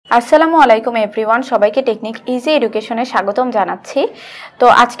আসসালামু আলাইকুম এভরিওয়ান, সবাইকে টেকনিক ইজি এডুকেশনে স্বাগতম জানাচ্ছি। তো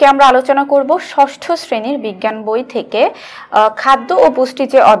আজকে আমরা আলোচনা করব ষষ্ঠ শ্রেণীর বিজ্ঞান বই থেকে খাদ্য ও পুষ্টি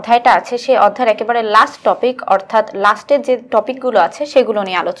যে অধ্যায়টা আছে সেই অধ্যায়ের একেবারে লাস্ট টপিক, অর্থাৎ লাস্টের যে টপিকগুলো আছে সেগুলো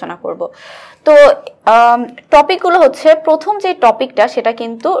নিয়ে আলোচনা করব। তো টপিকগুলো হচ্ছে, প্রথম যে টপিকটা সেটা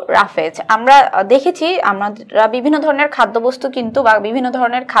কিন্তু রাফেজ। আমরা দেখেছি আমরা বিভিন্ন ধরনের খাদ্যবস্তু কিন্তু বা বিভিন্ন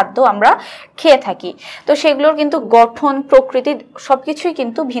ধরনের খাদ্য আমরা খেয়ে থাকি, তো সেগুলোর কিন্তু গঠন প্রকৃতি সবকিছুই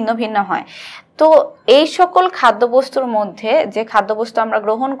কিন্তু ভিন্ন ভিন্ন হয়। তো এই সকল খাদ্যবস্তুর মধ্যে যে খাদ্যবস্তু আমরা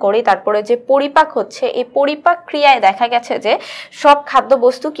গ্রহণ করি তারপরে যে পরিপাক হচ্ছে, এই পরিপাক ক্রিয়ায় দেখা গেছে যে সব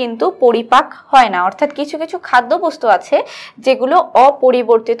খাদ্যবস্তু কিন্তু পরিপাক হয় না, অর্থাৎ কিছু কিছু খাদ্যবস্তু আছে যেগুলো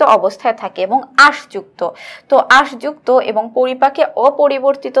অপরিবর্তিত অবস্থায় থাকে এবং আঁশযুক্ত। তো আঁশযুক্ত এবং পরিপাকে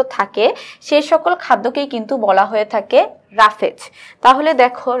অপরিবর্তিত থাকে সেই সকল খাদ্যকেই কিন্তু বলা হয়ে থাকে রাফেজ। তাহলে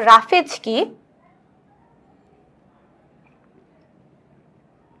দেখো রাফেজ কি?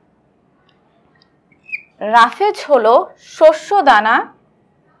 রাফেজ হলো শস্য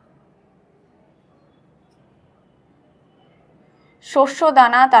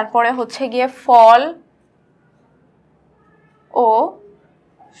দানা, তারপরে হচ্ছে গিয়ে ফল ও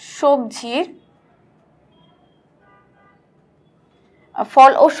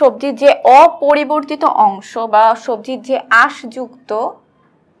সবজির যে অপরিবর্তিত অংশ বা সবজির যে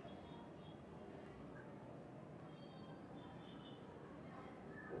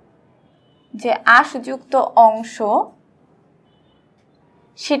আঁশযুক্ত অংশ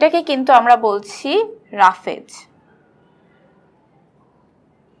সেটাকে কিন্তু আমরা বলছি রাফেজ।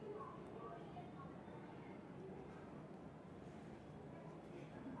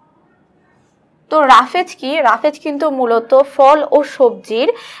 তো রাফেজ কি? রাফেজ কিন্তু মূলত ফল ও সবজির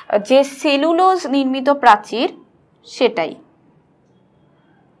যে সেলুলোজ নির্মিত প্রাচীর সেটাই।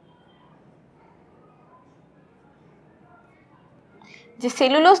 যে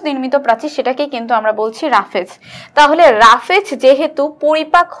সেলুলোজ নির্মিত প্রাচীর সেটাকে কিন্তু আমরা বলছি রাফেজ। তাহলে রাফেজ যেহেতু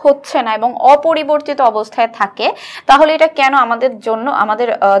পরিপাক হচ্ছে না এবং অপরিবর্তিত অবস্থায় থাকে, তাহলে এটা কেন আমাদের জন্য, আমাদের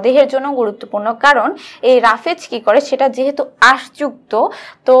দেহের জন্য গুরুত্বপূর্ণ? কারণ এই রাফেজ কি করে, সেটা যেহেতু আঁশযুক্ত,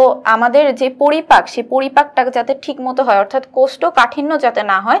 তো আমাদের যে পরিপাক সেই পরিপাকটা যাতে ঠিক মতো হয়, অর্থাৎ কোষ্ঠকাঠিন্য যাতে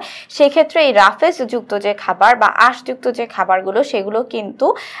না হয়, সেক্ষেত্রে এই রাফেজ যুক্ত যে খাবার বা আঁশযুক্ত যে খাবারগুলো সেগুলো কিন্তু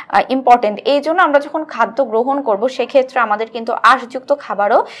ইম্পর্টেন্ট। এই জন্য আমরা যখন খাদ্য গ্রহণ করব সেক্ষেত্রে আমাদের কিন্তু আঁশযুক্ত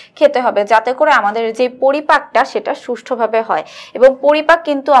খাবারও খেতে হবে, যাতে করে আমাদের যে পরিপাকটা সেটা সুষ্ঠুভাবে হয়। এবং পরিপাক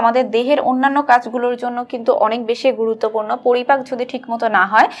কিন্তু আমাদের দেহের অন্যান্য কাজগুলোর জন্য কিন্তু অনেক বেশি গুরুত্বপূর্ণ। পরিপাক যদি ঠিকমতো না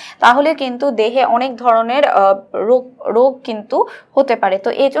হয় তাহলে কিন্তু দেহে অনেক ধরনের রোগ কিন্তু হতে পারে। তো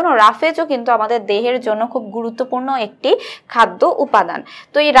এই জন্য রাফেজও কিন্তু আমাদের দেহের জন্য খুব গুরুত্বপূর্ণ একটি খাদ্য উপাদান।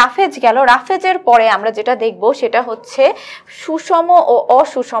 তো এই রাফেজ গেল। রাফেজের পরে আমরা যেটা দেখব সেটা হচ্ছে সুষম ও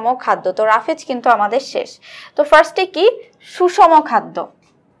অসুষম খাদ্য। তো রাফেজ কিন্তু আমাদের শেষ। তো ফার্স্টে কি? সুষম খাদ্য।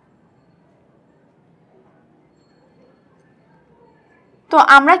 তো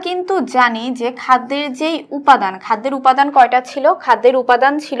আমরা কিন্তু জানি যে খাদ্যের উপাদান কয়টা ছিল? খাদ্যের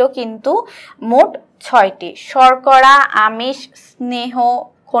উপাদান ছিল কিন্তু মোট 6টি: শর্করা, আমিষ, স্নেহ,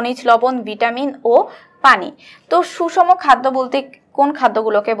 খনিজ লবণ, ভিটামিন ও পানি। তো সুষম খাদ্য বলতে কোন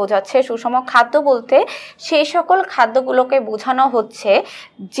খাদ্যগুলোকে বোঝাচ্ছে? সুষম খাদ্য বলতে সেই সকল খাদ্যগুলোকে বোঝানো হচ্ছে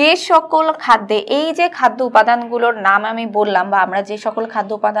যে সকল খাদ্যে, এই যে খাদ্য উপাদানগুলোর নাম আমি বললাম বা আমরা যে সকল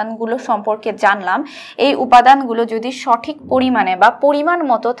খাদ্য উপাদানগুলো সম্পর্কে জানলাম, এই উপাদানগুলো যদি সঠিক পরিমাণে বা পরিমাণ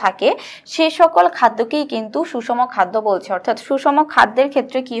মতো থাকে সে সকল খাদ্যকেই কিন্তু সুষম খাদ্য বলছে। অর্থাৎ সুষম খাদ্যের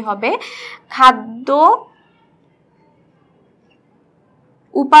ক্ষেত্রে কি হবে? খাদ্য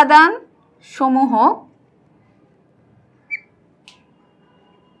উপাদান সমূহ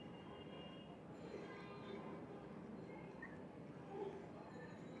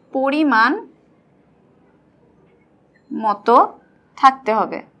পরিমাণ মতো থাকতে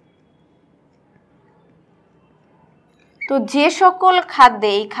হবে। তো যে সকল খাদ্যে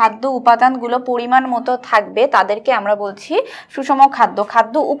এই খাদ্য উপাদানগুলো পরিমাণ মতো থাকবে তাদেরকে আমরা বলছি সুষম খাদ্য।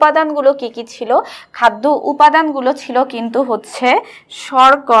 খাদ্য উপাদানগুলো কি কি ছিল? খাদ্য উপাদানগুলো ছিল কিন্তু হচ্ছে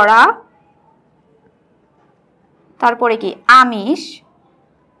শর্করা, তারপরে কি আমিষ,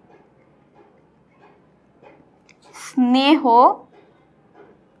 স্নেহ,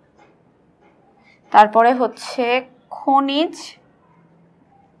 তারপরে হচ্ছে খনিজ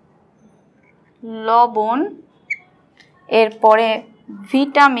লবণ, এরপরে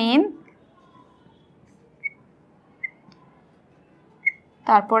ভিটামিন,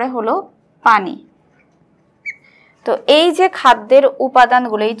 তারপরে হলো পানি। তো এই যে খাদ্যের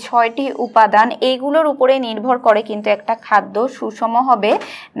উপাদানগুলো, এই 6টি উপাদান, এইগুলোর উপরে নির্ভর করে কিন্তু একটা খাদ্য সুষম হবে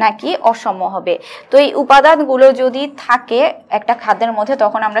নাকি অসম হবে। তো এই উপাদানগুলো যদি থাকে একটা খাদ্যের মধ্যে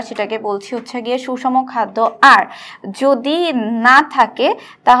তখন আমরা সেটাকে বলছি হচ্ছে গিয়ে সুষম খাদ্য, আর যদি না থাকে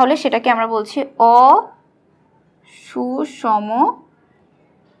তাহলে সেটাকে আমরা বলছি অসুষম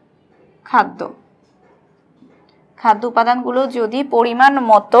খাদ্য। খাদ্য উপাদানগুলো যদি পরিমাণ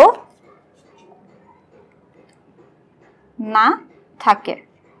মতো না থাকে।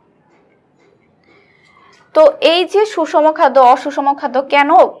 তো এই যে সুষম খাদ্য অসুষম খাদ্য কেন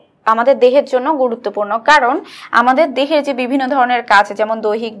আমাদের দেহের জন্য গুরুত্বপূর্ণ, কারণ আমাদের দেহের যে বিভিন্ন ধরনের কাজ যেমন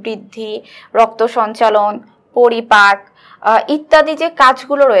দৈহিক বৃদ্ধি, রক্ত সঞ্চালন, পরিপাক ইত্যাদি যে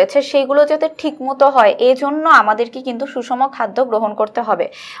কাজগুলো রয়েছে সেগুলো যাতে ঠিকমতো হয় এজন্য আমাদেরকে কিন্তু সুষম খাদ্য গ্রহণ করতে হবে।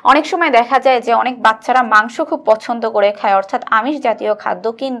 অনেক সময় দেখা যায় যে অনেক বাচ্চারা মাংস খুব পছন্দ করে খায়, অর্থাৎ আমিষ জাতীয় খাদ্য,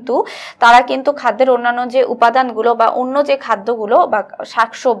 কিন্তু তারা কিন্তু খাদ্যের অন্যান্য যে উপাদানগুলো বা অন্য যে খাদ্যগুলো বা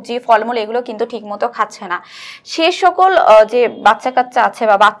শাকসবজি ফলমূল এগুলো কিন্তু ঠিকমতো খাচ্ছে না। সে সকল যে বাচ্চা কাচ্চা আছে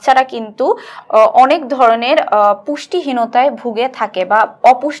বা বাচ্চারা কিন্তু অনেক ধরনের পুষ্টিহীনতায় ভুগে থাকে বা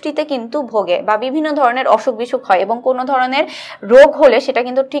অপুষ্টিতে কিন্তু ভোগে বা বিভিন্ন ধরনের অসুখ বিসুখ হয়, এবং কোনো ধরনের রোগ হলে সেটা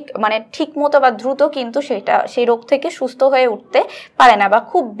কিন্তু ঠিক মতো বা দ্রুত কিন্তু সেই রোগ থেকে সুস্থ হয়ে উঠতে পারে না বা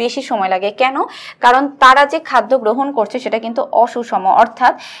খুব বেশি সময় লাগে। কেন? কারণ তারা যে খাদ্য গ্রহণ করছে সেটা কিন্তু অসুষম,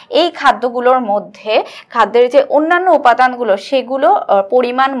 অর্থাৎ এই খাদ্যগুলোর মধ্যে খাদ্যের যে অন্যান্য উপাদানগুলো সেগুলো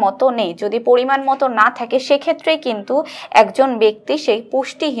পরিমাণ মতো নেই। যদি পরিমাণ মতো না থাকে সেক্ষেত্রেই কিন্তু একজন ব্যক্তি সেই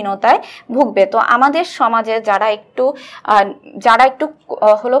পুষ্টিহীনতায় ভুগবে। তো আমাদের সমাজে যারা একটু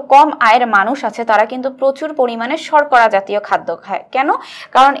হলো কম আয়ের মানুষ আছে তারা কিন্তু প্রচুর পরিমাণে শর্করা জাতীয় খাদ্য খায়। কেন?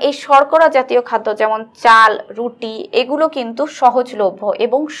 কারণ এই শর্করা জাতীয় খাদ্য যেমন চাল, রুটি এগুলো কিন্তু সহজলভ্য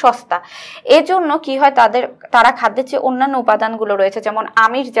এবং সস্তা। এজন্য কি হয়, তারা খাদ্যের যে অন্যান্য উপাদানগুলো রয়েছে যেমন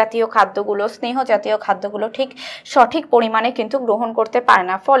আমিষ জাতীয় খাদ্যগুলো, স্নেহ জাতীয় খাদ্যগুলো ঠিক সঠিক পরিমাণে কিন্তু গ্রহণ করতে পারে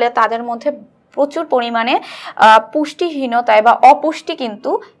না, ফলে তাদের মধ্যে প্রচুর পরিমাণে পুষ্টিহীনতায় বা অপুষ্টি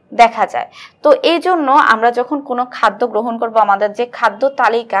কিন্তু দেখা যায়। তো এই জন্য আমরা যখন কোনো খাদ্য গ্রহণ করব আমাদের যে খাদ্য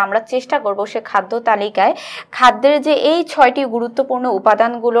তালিকা আমরা চেষ্টা করব সে খাদ্য তালিকায় খাদ্যের যে এই 6টি গুরুত্বপূর্ণ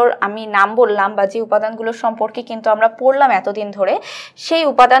উপাদানগুলোর আমি নাম বললাম বা যে উপাদানগুলো সম্পর্কে কিন্তু আমরা পড়লাম এতদিন ধরে, সেই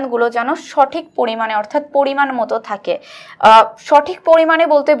উপাদানগুলো যেন সঠিক পরিমাণে অর্থাৎ পরিমাণ মতো থাকে। সঠিক পরিমাণে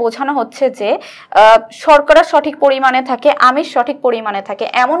বলতে বোঝানো হচ্ছে যে শর্করা সঠিক পরিমাণে থাকে, আমিষ সঠিক পরিমাণে থাকে।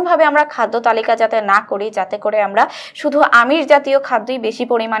 এমনভাবে আমরা খাদ্য তালিকা যাতে না করি যাতে করে আমরা শুধু আমিষ জাতীয় খাদ্যই বেশি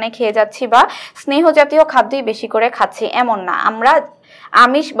পরিমাণে খেয়ে যাচ্ছি বা স্নেহ জাতীয় খাদ্যই বেশি করে খাচ্ছি, এমন না। আমরা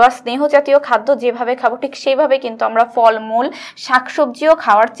আমিষ বা স্নেহ জাতীয় খাদ্য যেভাবে খাবো ঠিক সেইভাবে কিন্তু আমরা ফলমূল শাকসবজিও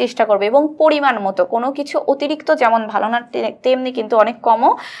খাওয়ার চেষ্টা করবো, এবং পরিমাণ মতো। কোনো কিছু অতিরিক্ত যেমন ভালো না তেমনি কিন্তু অনেক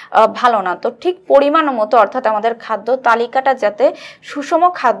কমও ভালো না। তো ঠিক পরিমাণ মতো অর্থাৎ আমাদের খাদ্য তালিকাটা যাতে সুষম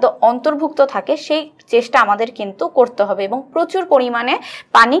খাদ্য অন্তর্ভুক্ত থাকে সেই চেষ্টা আমাদের কিন্তু করতে হবে, এবং প্রচুর পরিমাণে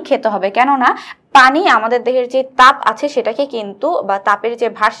পানি খেতে হবে। কেননা পানি আমাদের দেহের যে তাপ আছে সেটাকে কিন্তু বা তাপের যে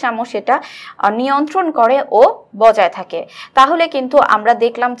ভারসাম্য সেটা নিয়ন্ত্রণ করে ও বজায় থাকে। তাহলে কিন্তু আমরা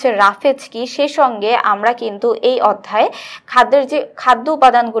দেখলাম যে রাফেজ কি, সে সঙ্গে আমরা কিন্তু এই অধ্যায়ে খাদ্যের যে খাদ্য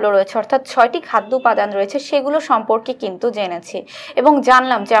উপাদানগুলো রয়েছে অর্থাৎ 6টি খাদ্য উপাদান রয়েছে সেগুলো সম্পর্কে কিন্তু জেনেছি, এবং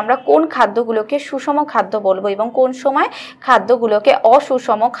জানলাম যে আমরা কোন খাদ্যগুলোকে সুষম খাদ্য বলবো এবং কোন সময় খাদ্যগুলোকে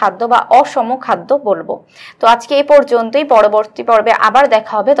অসুষম খাদ্য বা অসম খাদ্য বলবো। তো আজকে এই পর্যন্তই, পরবর্তী পর্বে আবার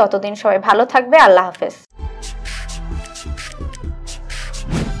দেখা হবে। ততদিন সবাই ভালো থাকবে। আল্লাহ হাফেজ।